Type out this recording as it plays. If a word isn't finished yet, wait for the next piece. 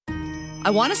I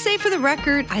want to say for the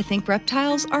record, I think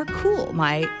reptiles are cool.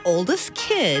 My oldest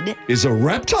kid... Is a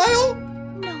reptile?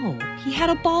 No, he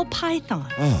had a ball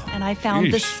python. Oh, and I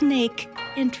found the snake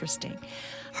interesting.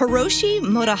 Hiroshi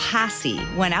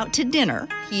Motohase went out to dinner.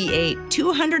 He ate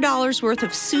 $200 worth of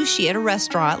sushi at a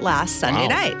restaurant last Sunday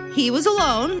night. He was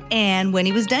alone, and when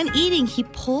he was done eating, he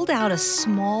pulled out a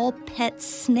small pet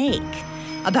snake,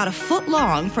 about a foot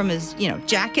long, from his,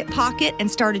 jacket pocket and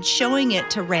started showing it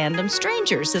to random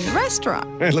strangers in the restaurant.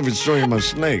 Hey, let me show you my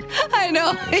snake. I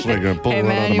know. It's like I pull hey, it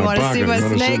man, out of you my want to pocket. see my You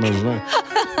wanna snake? see my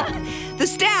snake? The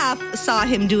staff saw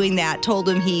him doing that, told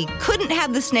him he couldn't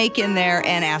have the snake in there,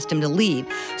 and asked him to leave.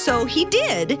 So he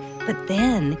did, but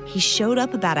then he showed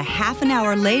up about a half an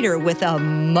hour later with a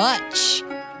much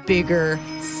bigger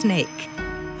snake.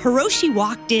 Hiroshi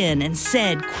walked in and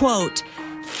said, quote,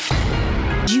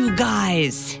 "You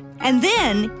guys." And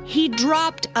then he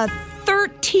dropped a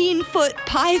 13-foot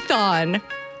python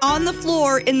on the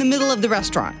floor in the middle of the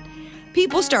restaurant.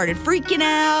 People started freaking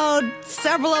out.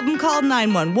 Several of them called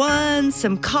 911.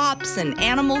 Some cops and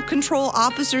animal control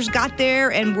officers got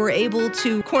there and were able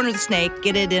to corner the snake,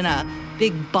 get it in a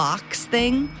big box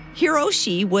thing.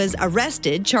 Hiroshi was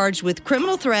arrested, charged with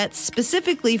criminal threats,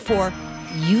 specifically for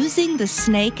using the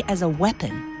snake as a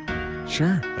weapon.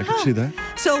 Sure, I can see that.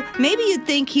 So maybe you'd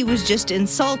think he was just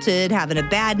insulted, having a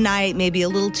bad night, maybe a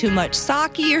little too much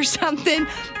sake or something.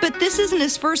 But this isn't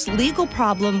his first legal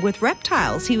problem with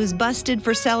reptiles. He was busted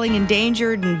for selling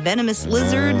endangered and venomous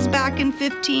lizards back in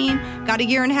 2015, got a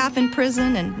year and a half in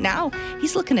prison, and now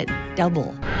he's looking at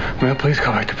double. May I please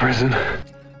go back to prison?